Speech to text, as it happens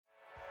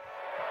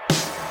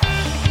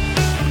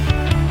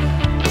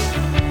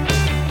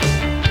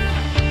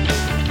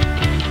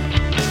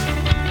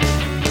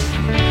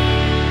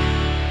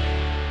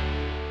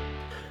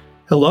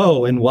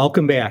Hello, and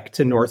welcome back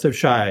to North of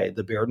Shy,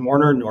 the Baird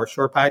Warner North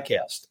Shore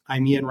podcast.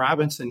 I'm Ian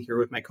Robinson here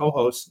with my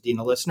co-hosts,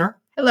 Dina Listener.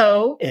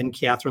 Hello. And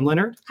Catherine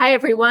Leonard. Hi,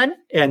 everyone.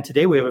 And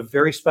today we have a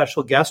very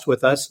special guest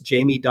with us,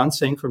 Jamie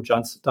Dunsing from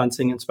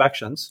Dunsing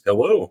Inspections.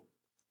 Hello.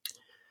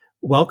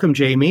 Welcome,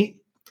 Jamie.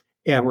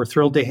 And we're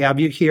thrilled to have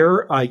you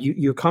here.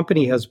 Your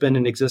company has been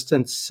in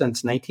existence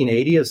since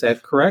 1980, is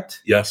that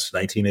correct? Yes,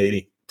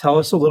 1980. Tell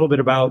us a little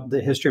bit about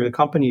the history of the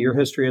company, your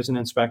history as an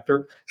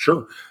inspector.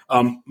 Sure.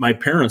 My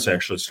parents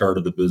actually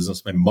started the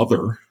business. My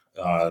mother,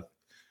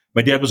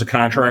 my dad was a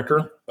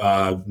contractor.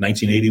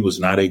 1980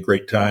 was not a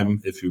great time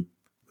if you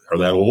are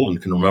that old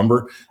and can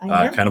remember.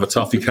 Kind of a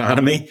tough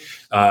economy.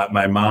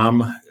 My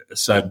mom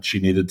said she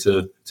needed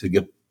to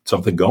get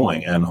something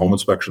going, and home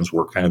inspections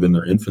were kind of in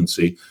their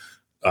infancy.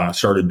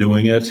 Started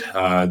doing it.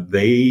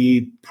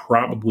 They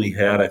probably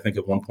had, I think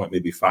at one point,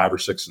 maybe 5 or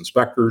 6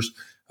 inspectors.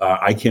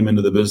 I came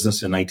into the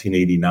business in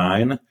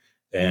 1989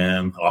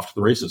 and off to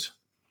the races.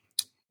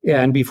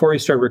 Yeah, and before we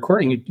started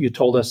recording, you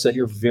told us that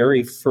your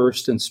very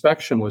first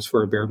inspection was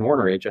for a Baird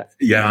Warner agent.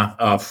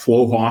 Yeah,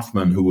 Flo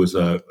Hoffman, who was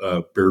a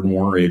Baird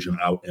Warner agent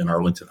out in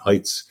Arlington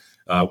Heights.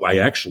 I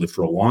actually,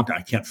 for a long time,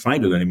 I can't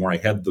find it anymore. I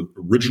had the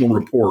original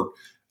report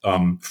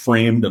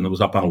framed, and it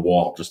was up on a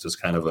wall just as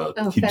kind of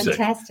a keepsake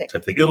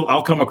type thing.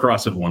 I'll come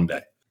across it one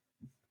day.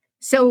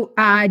 So,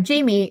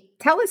 Jamie,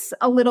 tell us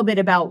a little bit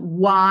about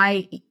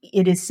why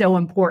it is so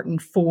important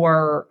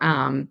for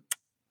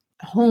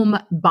home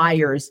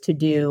buyers to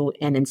do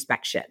an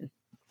inspection.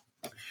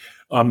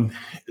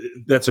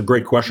 That's a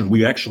great question.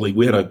 We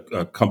had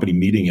a company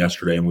meeting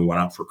yesterday, and we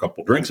went out for a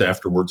couple of drinks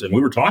afterwards, and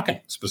we were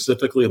talking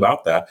specifically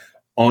about that,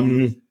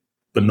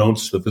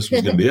 unbeknownst that this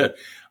was going to be it.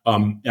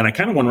 And I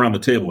kind of went around the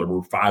table. There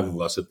were 5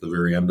 of us at the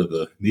very end of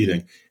the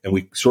meeting, and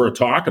we sort of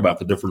talked about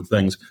the different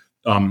things.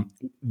 I'll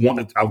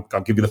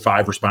give you the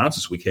 5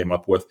 responses we came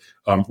up with.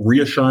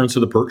 Reassurance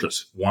of the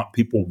purchase.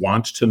 People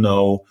want to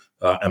know,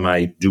 am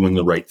I doing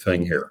the right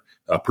thing here?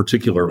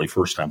 Particularly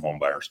first-time home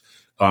buyers.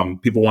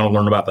 People want to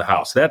learn about the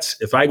house.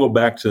 If I go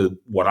back to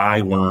what I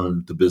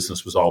learned the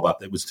business was all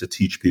about, it was to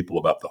teach people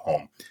about the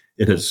home.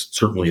 It has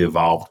certainly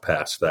evolved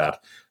past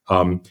that.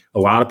 A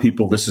lot of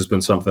people, this has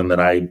been something that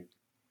I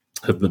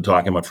have been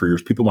talking about for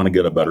years. People want to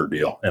get a better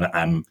deal.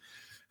 And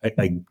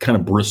I kind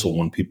of bristle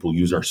when people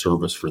use our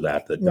service for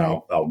that.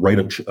 Right. I'll write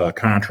a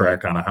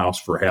contract on a house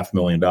for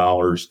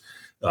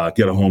 $500,000,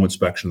 get a home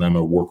inspection, then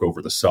I'll work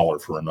over the seller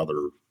for another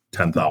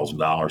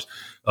 $10,000.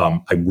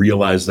 I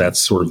realize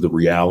that's sort of the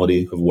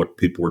reality of what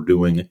people are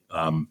doing.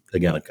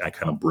 Again, I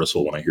kind of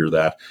bristle when I hear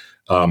that.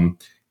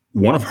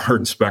 One of our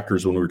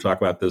inspectors, when we were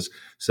talking about this,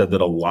 said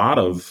that a lot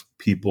of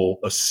people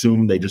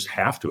assume they just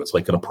have to. It's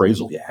like an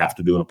appraisal. You have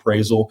to do an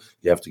appraisal.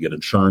 You have to get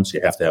insurance.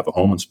 You have to have a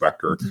home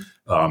inspector,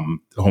 home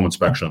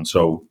inspection.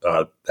 So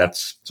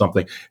that's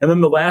something. And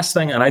then the last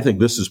thing, and I think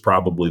this is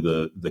probably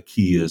the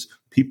key, is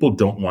people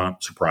don't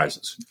want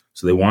surprises.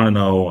 So they want to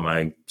know, am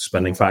I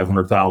spending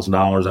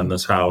 $500,000 on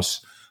this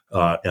house?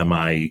 Am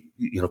I,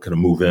 going to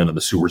move in and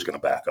the sewer's going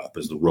to back up?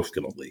 Is the roof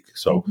going to leak?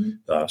 So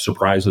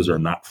surprises are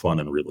not fun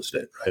in real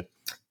estate, right?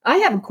 I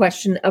have a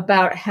question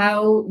about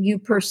how you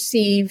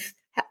perceive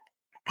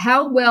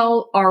how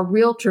well are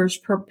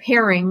realtors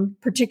preparing,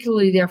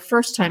 particularly their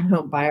first-time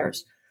home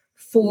buyers,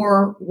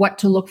 for what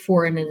to look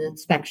for in an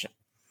inspection?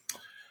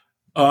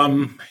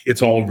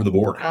 It's all over the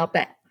board. I'll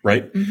bet.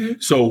 Right? Mm-hmm.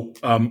 So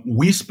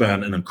we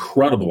spend an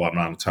incredible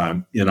amount of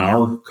time in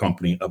our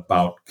company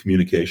about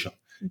communication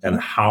and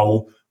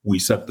how we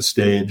set the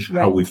stage,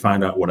 how we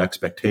find out what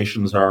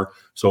expectations are.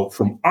 So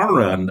from our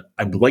end,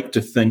 I'd like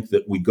to think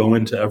that we go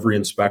into every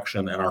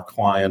inspection and our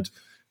client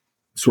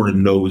sort of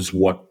knows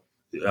what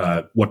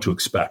to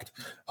expect.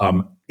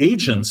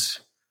 Agents,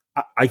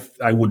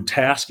 I would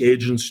task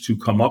agents to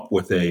come up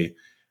with a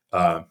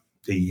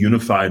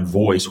unified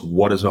voice.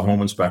 What is a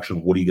home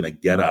inspection? What are you going to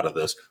get out of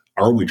this?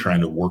 Are we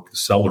trying to work the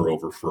seller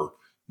over for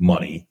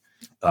money?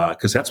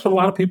 Because that's what a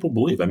lot of people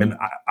believe. I mean,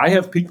 I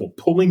have people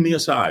pulling me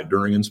aside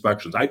during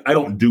inspections. I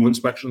don't do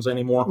inspections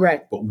anymore.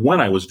 Right. But when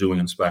I was doing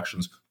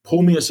inspections,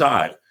 pull me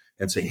aside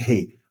and say,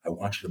 hey, I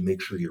want you to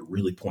make sure you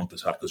really point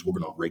this out because we're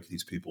going to rake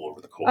these people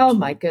over the coals. Oh,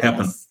 my goodness.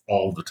 Happens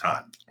all the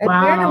time. At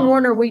Baird &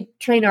 Warner, we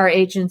train our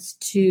agents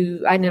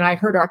to, and I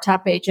heard our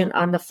top agent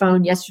on the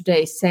phone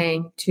yesterday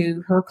saying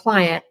to her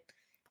client,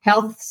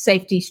 health,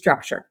 safety,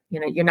 structure.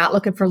 You're not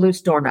looking for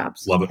loose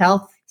doorknobs. Love it.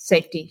 Health,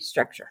 safety,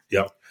 structure.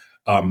 Yeah.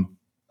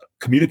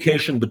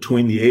 Communication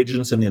between the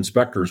agents and the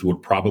inspectors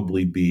would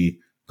probably be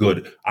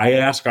good. I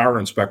ask our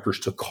inspectors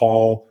to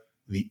call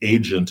the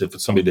agent, if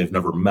it's somebody they've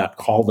never met,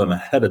 call them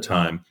ahead of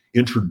time,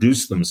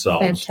 introduce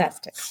themselves.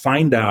 Fantastic.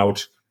 Find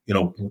out,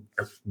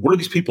 what are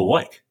these people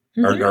like?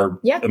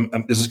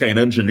 Mm-hmm. Is this guy an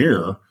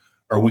engineer?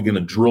 Are we going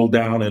to drill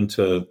down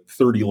into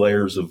 30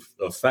 layers of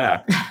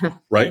fact,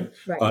 right?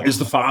 Is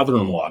the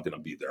father-in-law going to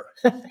be there?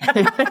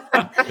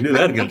 I knew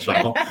that against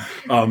chuckle.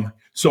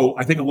 So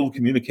I think a little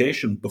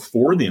communication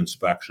before the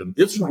inspection.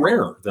 It's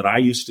rare that I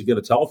used to get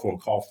a telephone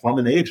call from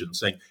an agent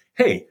saying,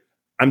 hey,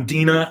 I'm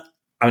Dina.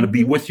 I'm going to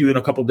be with you in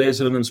a couple of days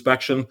at an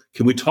inspection.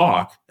 Can we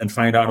talk and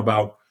find out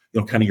about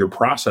kind of your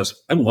process.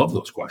 I love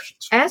those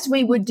questions. As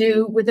we would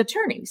do with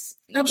attorneys.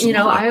 Absolutely.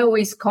 I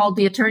always called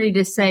the attorney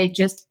to say,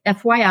 just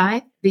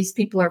FYI, these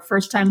people are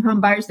first-time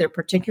home buyers. They're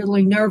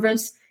particularly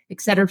nervous,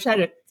 et cetera, et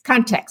cetera.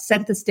 Context,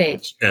 set the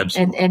stage.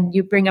 Absolutely. And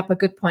you bring up a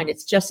good point.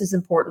 It's just as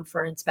important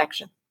for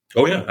inspection.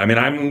 Oh, yeah. I mean,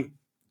 I'm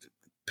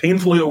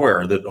painfully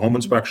aware that home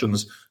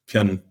inspections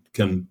can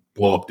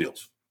blow up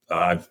deals.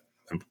 I'm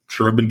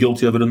sure I've been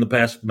guilty of it in the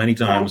past many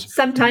times.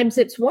 Sometimes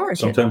it's warranted.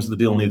 Sometimes the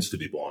deal needs to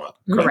be blown up.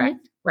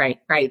 Correct.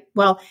 Right.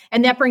 Well,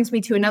 and that brings me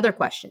to another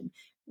question.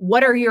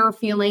 What are your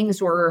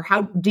feelings, or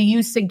how do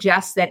you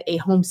suggest that a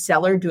home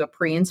seller do a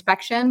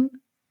pre-inspection?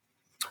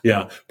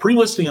 Yeah.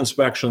 Pre-listing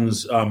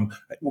inspections,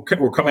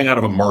 we're coming out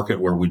of a market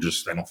where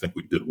I don't think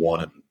we did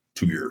one in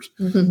 2 years,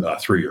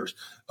 3 years.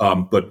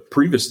 But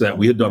previous to that,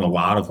 we had done a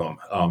lot of them.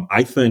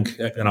 I think,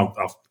 and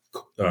I'll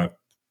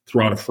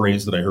throw out a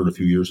phrase that I heard a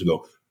few years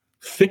ago,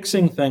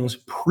 fixing things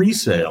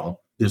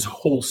pre-sale is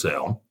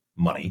wholesale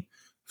money.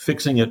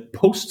 Fixing it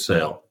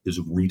post-sale is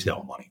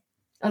retail money.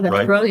 Oh, that's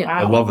right? brilliant.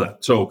 I love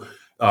that. So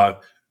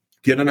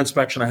get an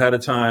inspection ahead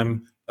of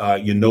time.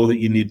 You know that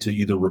you need to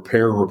either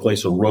repair or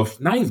replace a roof.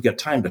 Now you've got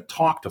time to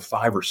talk to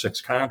 5 or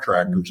 6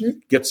 contractors,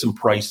 get some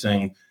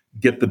pricing,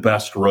 get the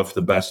best roof,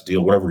 the best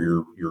deal, whatever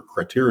your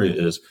criteria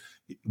is.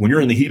 When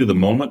you're in the heat of the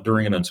moment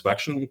during an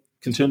inspection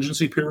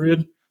contingency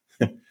period,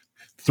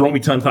 throw me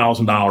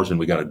 $10,000 and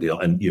we got a deal.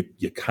 And you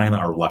kind of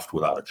are left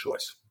without a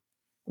choice.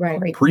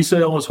 Right.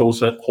 Pre-sale is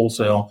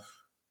wholesale.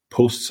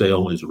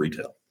 Post-sale is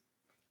retail.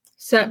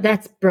 So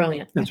that's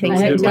brilliant. That's I think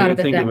really I good hadn't way thought to of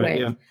it think that of it, way.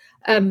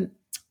 yeah.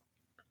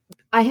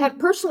 I have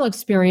personal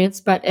experience,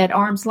 but at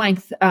arm's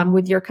length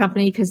with your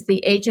company, because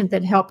the agent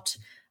that helped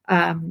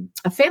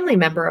a family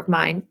member of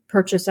mine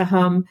purchase a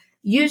home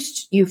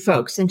used you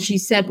folks. And she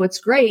said what's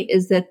great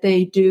is that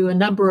they do a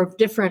number of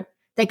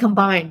they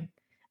combine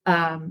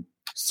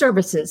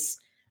services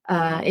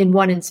in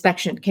one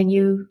inspection. Can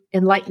you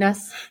enlighten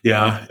us?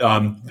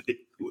 Yeah.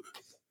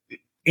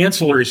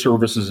 Ancillary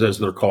services, as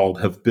they're called,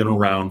 have been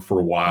around for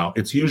a while.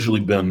 It's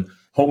usually been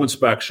home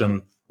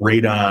inspection,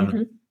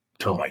 radon,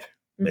 termite,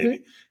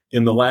 maybe.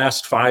 In the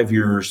last 5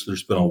 years,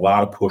 there's been a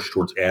lot of push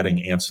towards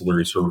adding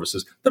ancillary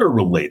services that are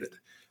related.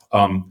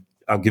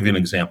 I'll give you an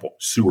example.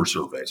 Sewer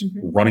surveys.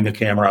 Running a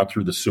camera out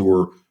through the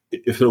sewer.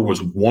 If there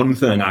was one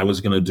thing I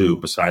was going to do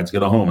besides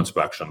get a home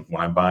inspection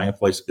when I'm buying a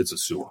place, it's a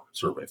sewer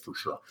survey for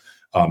sure.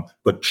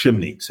 But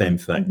chimney, same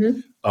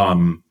thing.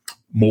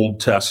 Mold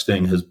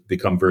testing has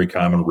become very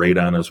common.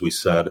 Radon, as we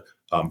said.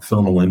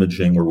 Thermal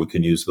imaging, where we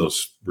can use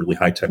those really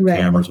high-tech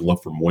cameras and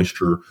look for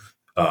moisture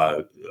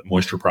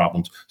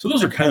problems. So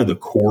those are kind of the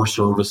core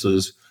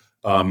services.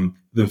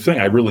 The thing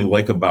I really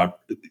like about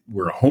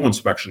where a home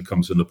inspection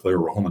comes into play,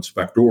 or a home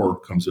inspector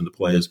comes into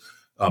play, is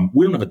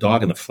we don't have a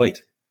dog in the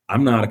fight.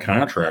 I'm not a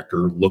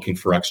contractor looking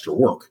for extra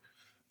work.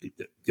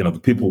 The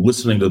people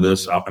listening to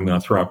this, I'm going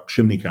to throw out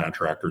chimney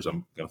contractors.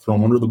 I'm going to throw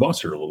them under the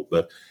bus here a little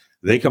bit.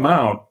 They come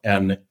out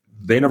and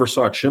they never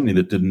saw a chimney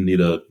that didn't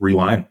need a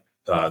relining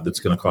that's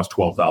going to cost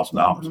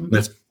 $12,000.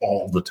 That's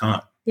all the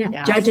time.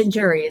 Yeah. Judge and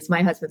jury, as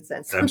my husband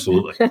says.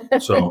 Absolutely.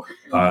 So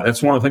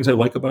that's one of the things I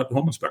like about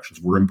home inspections.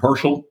 We're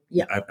impartial.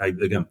 Yeah. I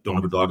again, don't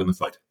have a dog in the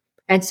fight.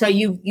 And so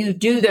you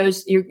do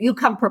those, you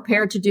come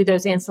prepared to do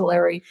those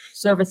ancillary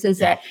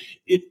services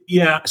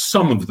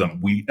some of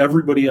them.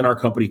 Everybody in our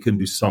company can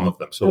do some of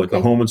them. So like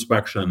a home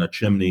inspection, a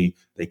chimney,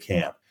 they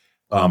can.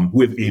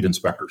 We have 8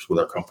 inspectors with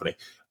our company.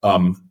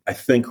 I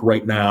think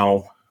right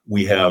now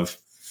we have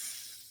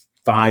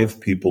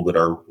 5 people that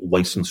are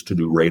licensed to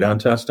do radon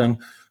testing.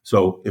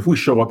 So if we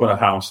show up at a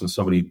house and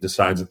somebody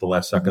decides at the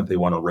last second they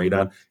want a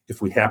radon, if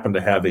we happen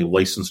to have a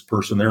licensed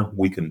person there,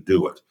 we can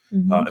do it.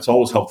 It's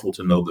always helpful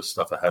to know this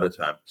stuff ahead of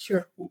time.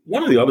 Sure.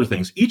 One of the other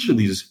things, each of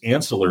these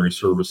ancillary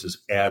services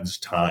adds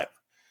time.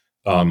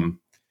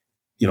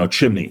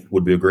 Chimney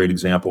would be a great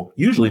example.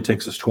 Usually it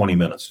takes us 20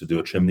 minutes to do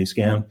a chimney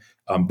scan.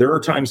 There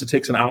are times it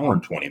takes an hour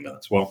and 20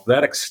 minutes. Well,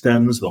 that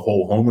extends the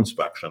whole home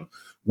inspection.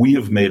 We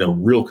have made a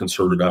real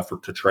concerted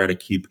effort to try to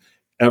keep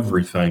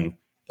everything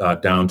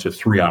down to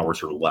 3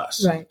 hours or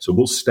less. Right. So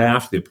we'll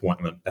staff the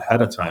appointment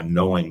ahead of time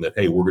knowing that,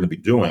 hey, we're going to be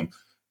doing,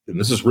 and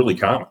this is really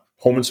common,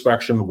 home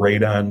inspection,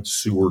 radon,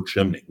 sewer,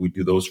 chimney. We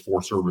do those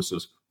 4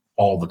 services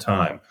all the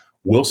time.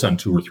 We'll send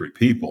 2 or 3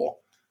 people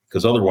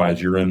because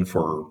otherwise you're in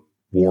for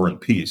War and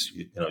Peace.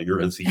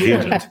 You're as the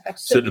agent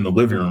sitting in the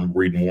living room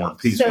reading War and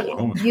Peace.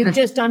 So you've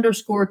just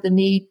underscored the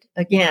need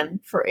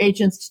again for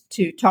agents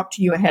to talk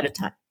to you ahead of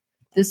time.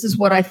 This is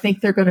what I think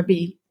they're going to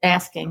be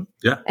asking.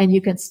 Yeah. And you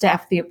can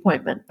staff the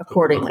appointment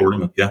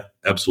accordingly. Yeah,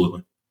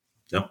 absolutely.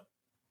 Yeah.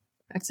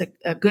 That's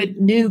a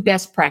good new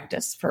best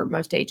practice for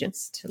most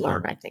agents to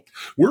learn, I think.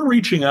 We're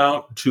reaching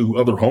out to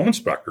other home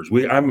inspectors.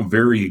 I'm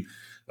very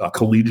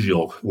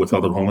collegial with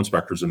other home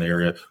inspectors in the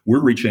area.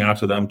 We're reaching out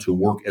to them to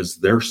work as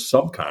their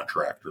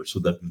subcontractor so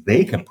that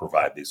they can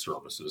provide these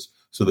services,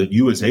 so that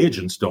you as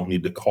agents don't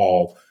need to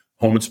call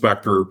home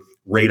inspector,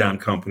 radon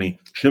company,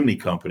 chimney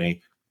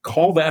company.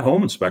 Call that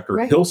home inspector.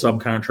 Right. He'll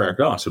subcontract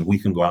us, and we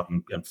can go out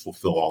and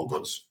fulfill all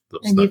those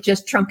And steps. you've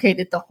just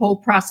truncated the whole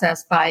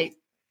process by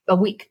a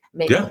week,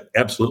 maybe. Yeah,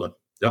 absolutely.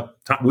 Yep.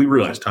 We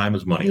realize time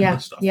is money in Yeah.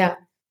 this stuff. Yeah.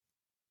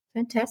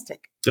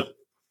 Fantastic. Yep.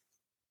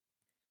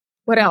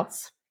 What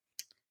else?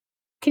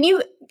 Do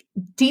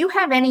you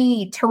have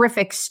any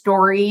terrific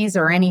stories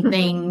or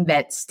anything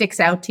that sticks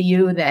out to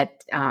you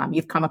that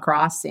you've come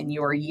across in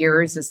your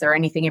years? Is there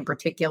anything in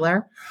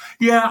particular?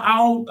 Yeah,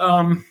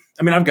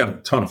 I've got a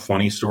ton of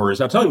funny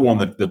stories. I'll tell you one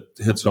that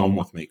hits home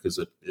with me because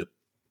it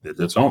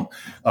hits home.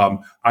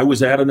 I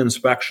was at an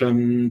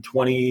inspection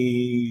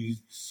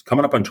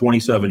coming up on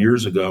 27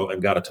 years ago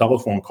and got a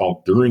telephone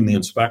call during the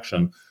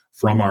inspection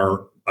from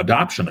our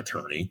adoption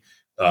attorney,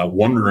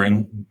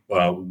 wondering,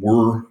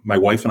 were my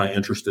wife and I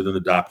interested in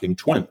adopting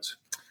twins?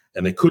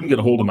 And they couldn't get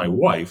a hold of my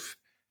wife.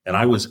 And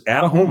I was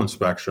at a home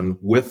inspection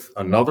with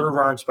another of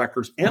our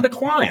inspectors and a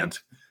client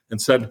and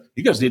said,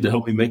 you guys need to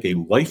help me make a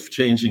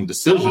life-changing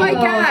decision. Oh my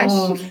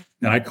gosh.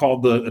 And I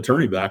called the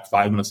attorney back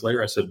 5 minutes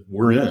later. I said,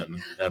 we're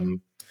in.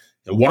 And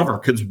one of our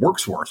kids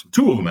works for us.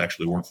 Two of them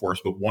actually work for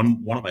us, but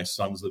one of my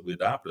sons that we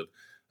adopted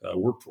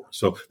worked for us.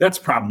 So that's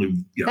probably,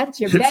 that's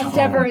your best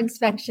ever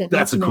inspection.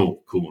 That's a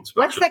cool inspection.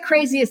 What's the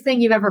craziest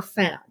thing you've ever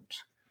found?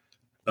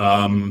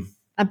 I'm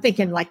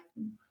thinking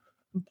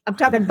I'm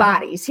talking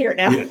bodies here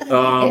now.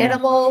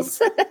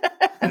 Animals.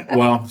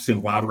 Well, I've seen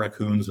a lot of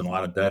raccoons and a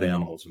lot of dead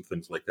animals and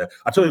things like that.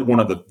 I'll tell you one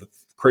of the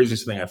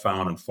craziest thing I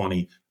found and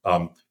funny.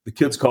 The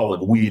kids call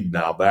it weed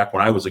now. Back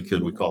when I was a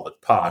kid, we called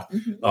it pot.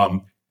 Mm-hmm.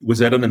 Was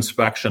at an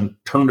inspection,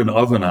 turned an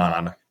oven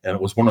on, and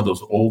it was one of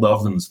those old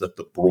ovens that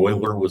the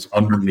broiler was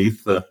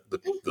underneath the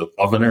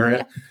oven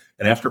area.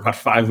 And after about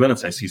 5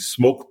 minutes, I see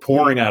smoke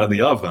pouring out of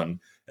the oven.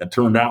 And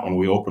turned out when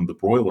we opened the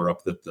broiler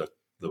up that the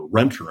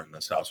renter in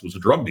this house was a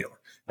drug dealer.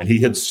 And he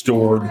had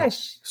stored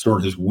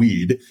his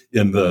weed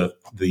in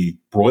the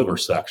broiler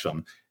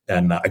section.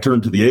 And I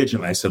turned to the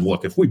agent and I said,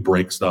 look, if we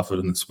break stuff at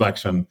an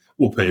inspection,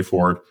 we'll pay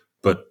for it.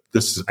 But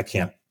I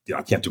can't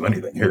do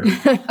anything here.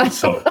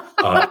 So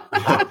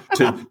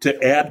to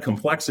add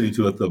complexity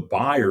to it, the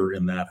buyer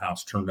in that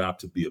house turned out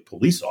to be a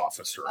police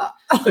officer.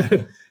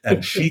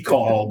 And she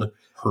called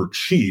her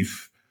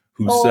chief,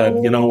 who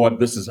said, you know what,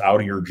 this is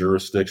out of your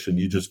jurisdiction.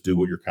 You just do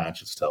what your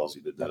conscience tells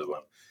you to do.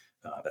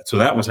 So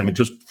that was,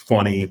 just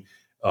funny.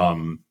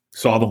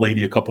 Saw the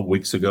lady a couple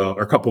weeks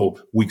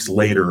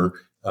later.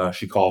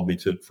 She called me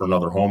for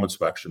another home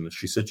inspection. And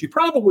she said, you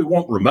probably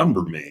won't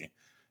remember me.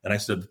 And I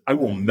said, I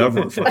will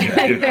never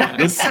forget you.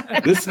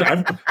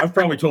 I've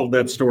probably told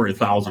that story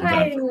 1,000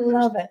 times. I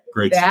love it.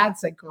 Great.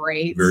 That's a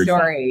great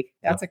story.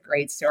 That's a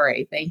great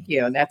story. Thank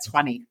you. That's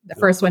funny. The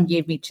first one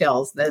gave me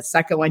chills. The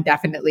second one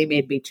definitely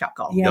made me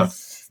chuckle.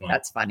 Yes.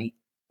 That's funny.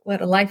 What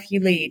a life you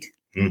lead.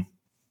 I'm going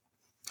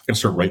to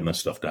start writing this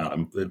stuff down.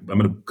 I'm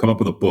going to come up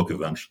with a book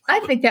eventually. I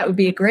think that would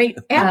be a great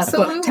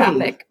book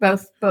topic,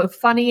 both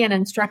funny and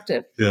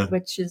instructive,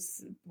 which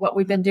is what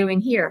we've been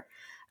doing here.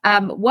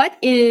 What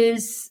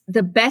is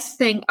the best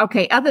thing,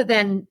 other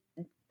than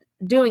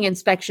doing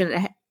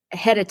inspection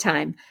ahead of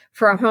time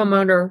for a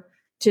homeowner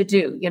to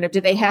do?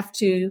 Do they have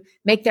to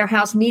make their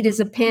house neat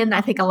as a pin?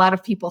 I think a lot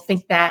of people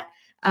think that.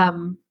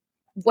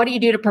 What do you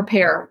do to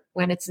prepare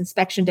when it's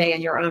inspection day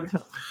in your own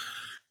home?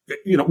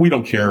 We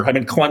don't care.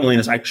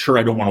 Cleanliness, I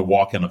don't want to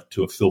walk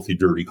into a filthy,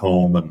 dirty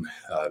home and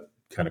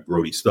kind of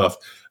grody stuff.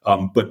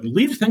 But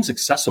leave things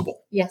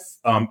accessible. Yes.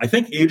 I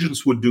think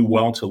agents would do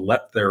well to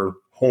let their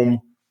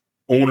home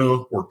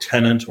owner or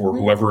tenant or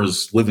whoever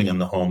is living in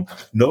the home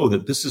know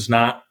that this is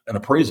not an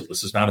appraisal.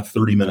 This is not a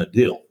 30-minute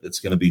deal. It's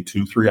going to be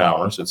 2-3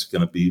 hours. It's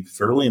going to be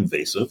fairly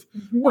invasive.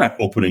 Mm-hmm. We're not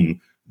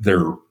opening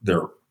their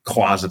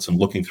closets and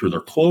looking through their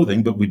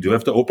clothing, but we do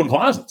have to open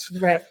closets.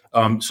 Right.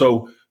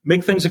 So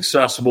make things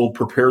accessible,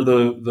 prepare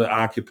the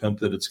occupant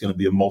that it's going to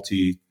be a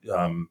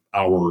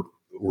multi-hour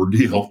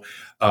ordeal,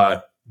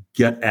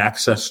 get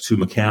access to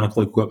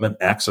mechanical equipment,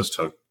 access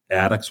to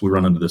attics. We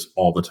run into this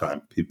all the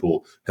time.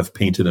 People have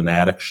painted an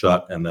attic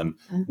shut, and then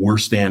we're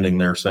standing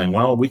there saying,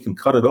 well, we can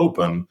cut it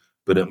open,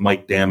 but it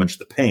might damage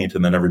the paint.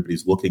 And then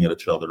everybody's looking at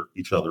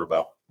each other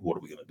about what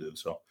are we going to do?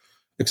 So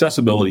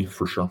accessibility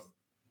for sure.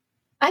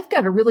 I've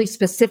got a really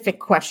specific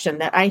question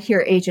that I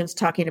hear agents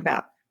talking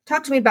about.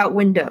 Talk to me about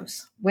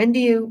windows. When do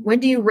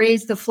you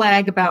raise the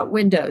flag about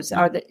windows?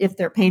 If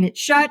they're painted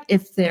shut,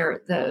 if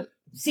the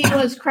seal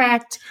is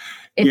cracked,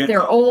 if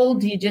they're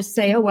old, do you just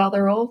say, oh, well,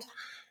 they're old?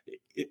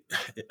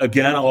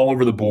 Again, all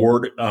over the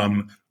board,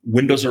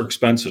 windows are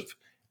expensive,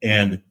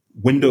 and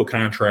window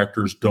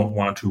contractors don't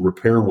want to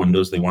repair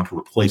windows. They want to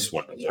replace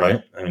windows,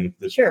 right?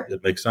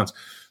 It makes sense.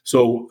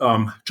 So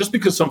just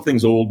because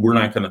something's old, we're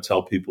not going to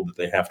tell people that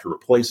they have to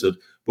replace it,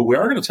 but we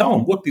are going to tell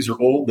them, look, these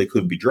are old. They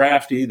could be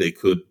drafty.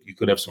 You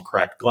could have some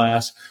cracked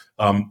glass.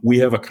 We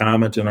have a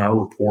comment in our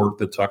report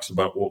that talks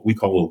about what we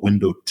call a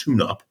window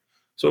tune-up.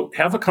 So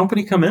have a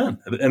company come in,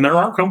 and there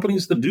are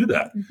companies that do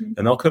that,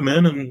 and they'll come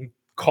in and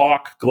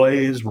caulk,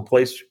 glaze,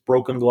 replace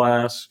broken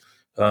glass,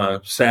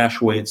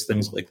 sash weights,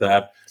 things like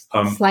that.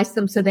 Slice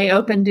them so they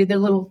open, do the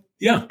little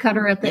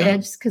cutter at the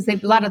edge, because a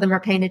lot of them are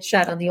painted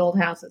shut on the old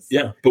houses.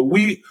 Yeah, but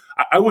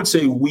I would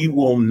say we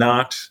will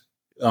not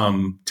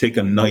take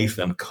a knife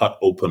and cut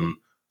open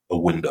a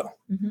window.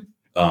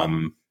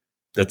 Mm-hmm.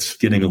 That's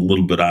getting a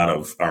little bit out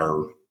of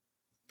our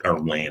our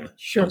lane,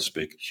 Sure. so to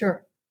speak.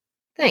 Sure.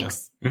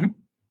 Thanks. Yeah. Mhm.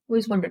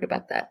 Always wondered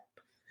about that.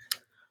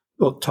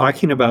 Well,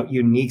 talking about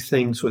unique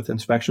things with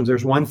inspections,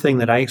 there's one thing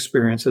that I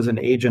experienced as an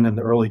agent in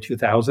the early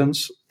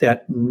 2000s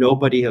that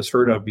nobody has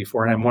heard of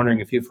before, and I'm wondering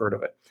if you've heard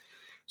of it.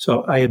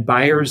 So I had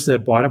buyers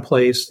that bought a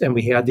place, and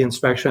we had the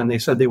inspection, and they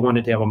said they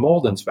wanted to have a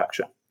mold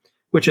inspection,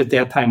 which at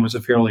that time was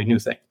a fairly new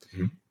thing.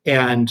 Mm-hmm.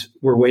 And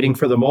we're waiting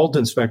for the mold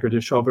inspector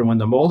to show up, and when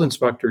the mold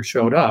inspector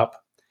showed up,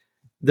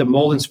 the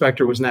mold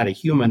inspector was not a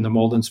human. The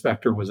mold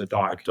inspector was a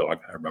dog.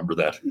 I remember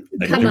that.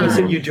 Come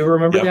on. You do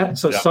remember Yeah, that?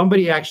 So yeah.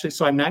 somebody actually,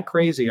 so I'm not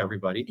crazy,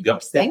 everybody.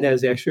 Yep. That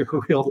is actually a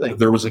real thing.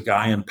 There was a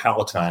guy in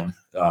Palatine,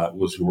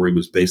 was where he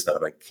was based out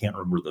of. I can't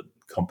remember the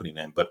company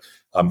name, but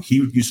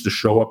he used to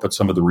show up at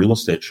some of the real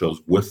estate shows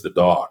with the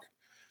dog.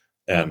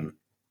 And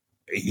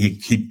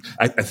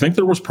I think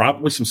there was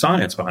probably some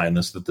science behind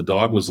this, that the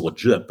dog was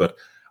legit, but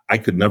I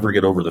could never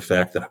get over the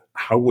fact that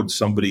how would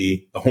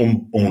somebody, a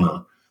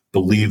homeowner,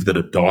 believe that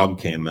a dog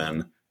came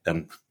in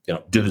and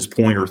did his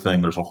pointer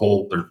thing? There's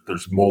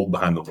there's mold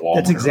behind the wall.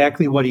 That's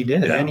exactly what he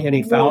did. Yeah. And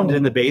he found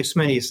in the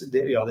basement,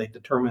 they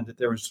determined that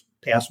there was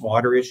past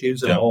water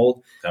issues and Yeah.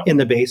 mold Yeah. in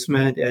the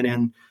basement. And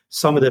in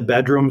some of the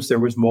bedrooms, there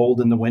was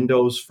mold in the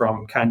windows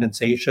from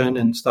condensation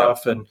and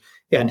stuff. And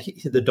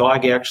the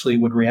dog actually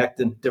would react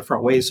in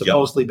different ways,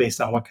 supposedly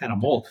based on what kind of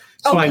mold.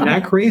 So I'm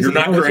not crazy. You're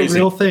not that was crazy.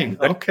 a real thing.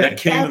 That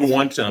came in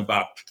once in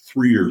about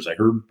 3 years. I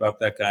heard about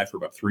that guy for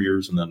about 3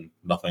 years and then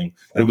nothing.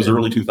 And it was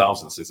early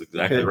 2000s. That's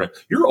exactly right.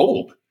 You're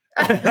old.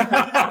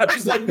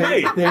 Just like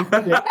me.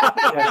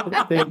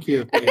 Thank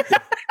you.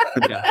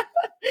 Yeah.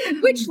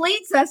 Which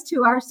leads us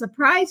to our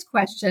surprise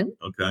question.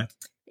 Okay.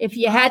 If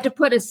you had to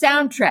put a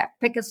soundtrack,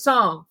 pick a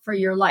song for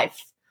your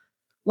life,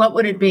 what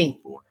would it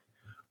be?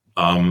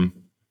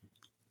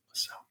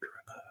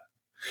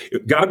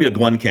 It got to be a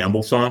Glenn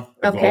Campbell song.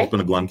 I've Okay. always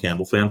been a Glenn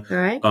Campbell fan. All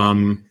right.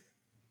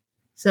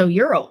 So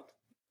you're old.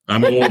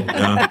 I'm old.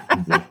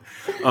 Yeah.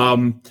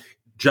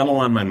 Gentle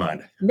on My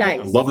Mind. Nice.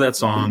 I love that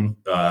song.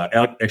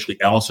 Actually,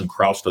 Alison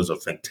Krauss does a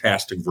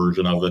fantastic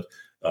version of it.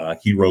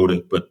 He wrote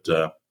it, but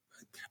I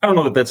don't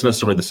know that that's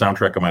necessarily the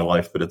soundtrack of my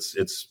life, but it's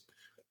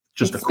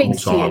just It a cool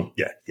speaks to you. song.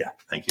 Yeah.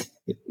 Thank you.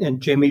 And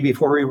Jamie,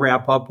 before we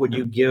wrap up, would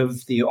you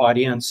give the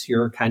audience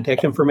your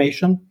contact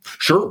information?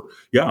 Sure.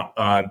 Yeah.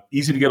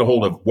 Easy to get a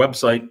hold of.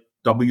 Website,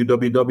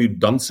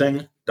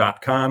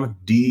 www.dunsing.com,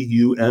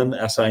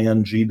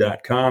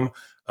 DUNSING.com.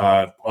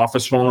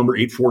 Office phone number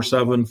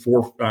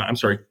 847-4. I'm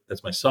sorry,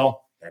 that's my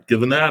cell. Not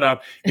giving that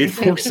out.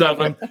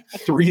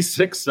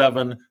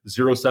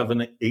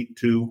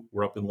 847-367-0782.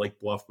 We're up in Lake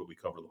Bluff, but we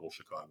cover the whole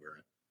Chicago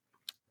area.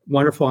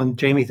 Wonderful. And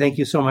Jamie, thank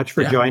you so much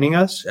for joining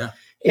us. Yeah.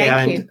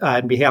 Thank And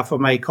on behalf of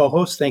my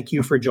co-host, thank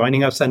you for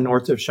joining us on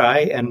North of Shy,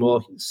 and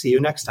we'll see you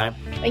next time.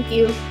 Thank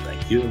you.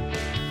 Thank you.